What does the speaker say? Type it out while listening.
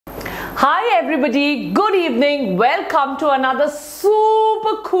Hi everybody, good evening. Welcome to another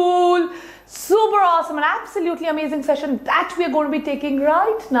super cool, super awesome and absolutely amazing session that we are going to be taking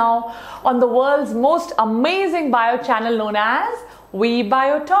right now on the world's most amazing bio channel known as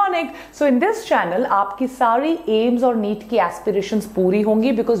VBiotonic. So in this channel आपकी सारी AIIMS और NEET की aspirations पूरी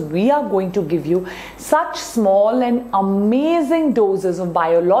होंगी because we are going to give you such small and amazing doses of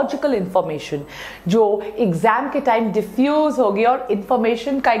biological information जो exam के time diffuse होगी और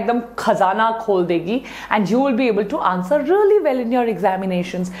information का एकदम खजाना खोल देगी and you will be able to answer really well in your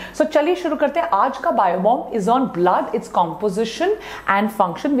examinations. So चलिए शुरू करते हैं. आज का biobomb is on blood, its composition and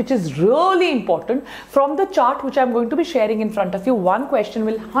function, which is really important. From the chart which I am going to be sharing in front of you, one question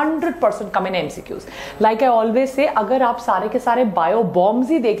will 100% come in MCQs. Like I always say, अगर आप सारे के सारे bio bombs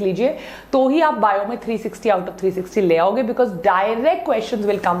ही देख लीजिए तो ही आप bio में 360 out of 360 ले आओगे because direct questions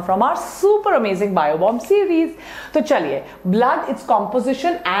will come from our super amazing bio bomb series. तो चलिए blood, its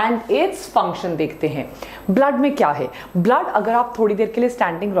composition and its function देखते हैं. Blood में क्या है? Blood अगर आप थोड़ी देर के लिए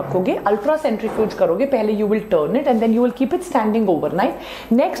standing रखोगे, ultra centrifuge करोगे, पहले you will turn it and then you will keep it standing overnight.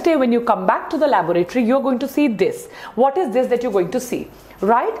 Next day when you come back to the laboratory, you are going to see this. What is this that you're going to see?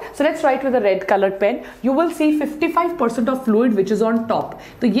 Right? So let's write with a red colored pen. You will see 55% of fluid which is on top.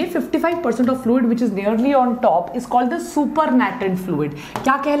 So ये 55% of fluid which is nearly on top is called the supernatant fluid.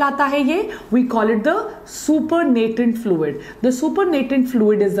 क्या कहलाता है ये? We call it the supernatant fluid. The supernatant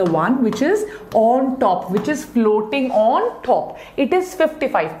fluid is the one which is on top, which is floating on top. It is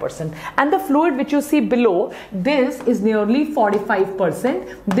 55%. And the fluid which you see below, this is nearly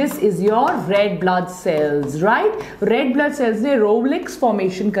 45%. This is your red blood cells, right? Red blood cells, they Rolex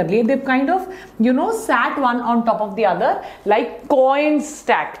formation कर लिए. They've kind of, sat one on top of the other like coins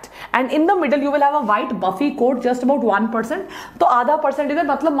stacked. And in the middle you will have a white buffy coat, just about 1%. तो आधा % इधर,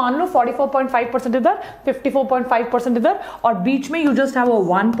 मतलब मान लो 44.5% इधर, 54.5% इधर, और बीच में you just have a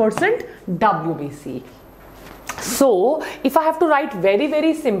 1% WBC. So, if I have to write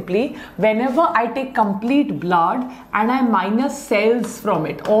very simply, whenever I take complete blood and I minus cells from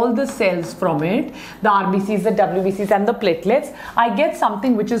it, all the cells from it, the RBCs, the WBCs and the platelets, I get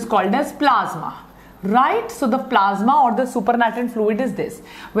something which is called as plasma. Right? So the plasma or the supernatant fluid is this.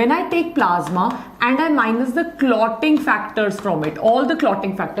 When I take plasma and I minus the clotting factors from it, all the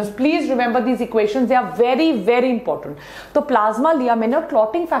clotting factors, please remember these equations, they are very important. So plasma लिया मैंने और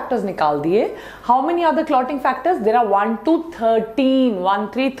clotting factors निकाल दिए. How many are the clotting factors? There are 1 to 13,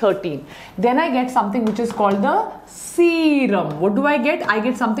 1, 3, 13. Then I get something which is called the serum. What do I get? I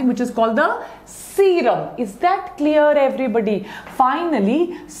get something which is called the serum. Is that clear everybody?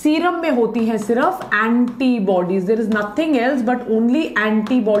 Finally, serum में होती है सिर्फ antibodies. There is nothing else but only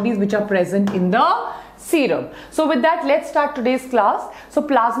antibodies which are present in the serum. So with that, let's start today's class. So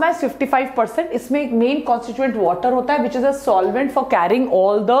plasma is 55%. इसमें main constituent water होता है, which is a solvent for carrying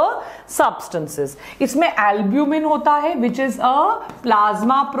all the substances. इसमें albumin होता है, which is a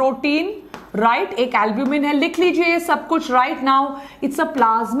plasma protein. Right? एक albumin है, लिख लीजिए ये सब कुछ right now. It's a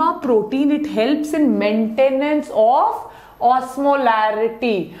plasma protein. It helps in maintenance of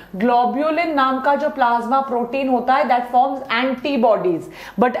osmolarity. Globulin नाम का जो plasma protein होता है, that forms antibodies,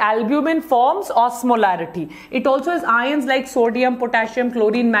 but albumin forms osmolarity. It also has ions like sodium, potassium,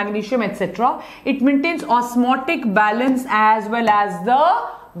 chlorine, magnesium, etc. It maintains osmotic balance as well as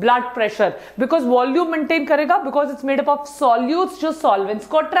the blood pressure because volume maintain करेगा because it's made up of solutes जो solvents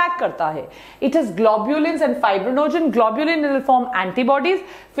को attract करता है. It has globulins and fibrinogen. Globulin will form antibodies.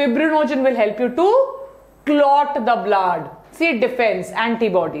 Fibrinogen will help you to clot the blood. See, defense,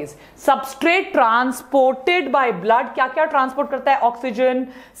 antibodies. Substrate transported by blood. क्या क्या transport करता है? Oxygen,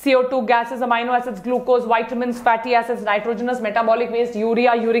 CO2, gases, amino acids, glucose, vitamins, fatty acids, nitrogenous metabolic waste,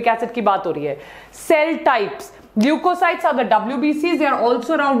 urea, uric acid की बात हो रही है. Cell types. Leukocytes are the WBCs. They are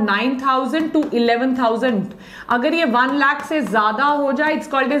also around 9,000 to 11,000. अगर ये 1 lakh से ज़्यादा हो जाए, it's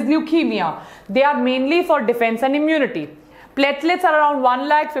called as leukemia. They are mainly for defense and immunity. Platelets are around 1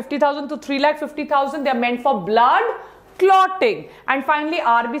 lakh 50,000 to 3 lakh 50,000. They are meant for blood clotting. And finally,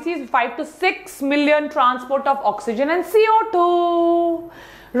 RBCs 5 to 6 million transport of oxygen and CO2.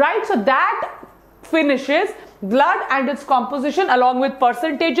 Right? So that finishes blood and its composition along with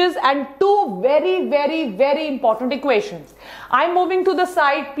percentages and two very important equations. I'm moving to the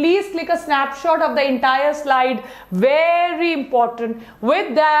side. Please click a snapshot of the entire slide. Very important.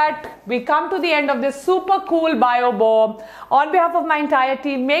 With that, we come to the end of this super cool bio bomb. On behalf of my entire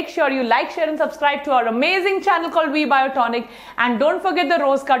team, make sure you like, share and subscribe to our amazing channel called VBiotonic. And don't forget the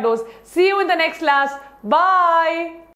rose ka dose. See you in the next class. Bye.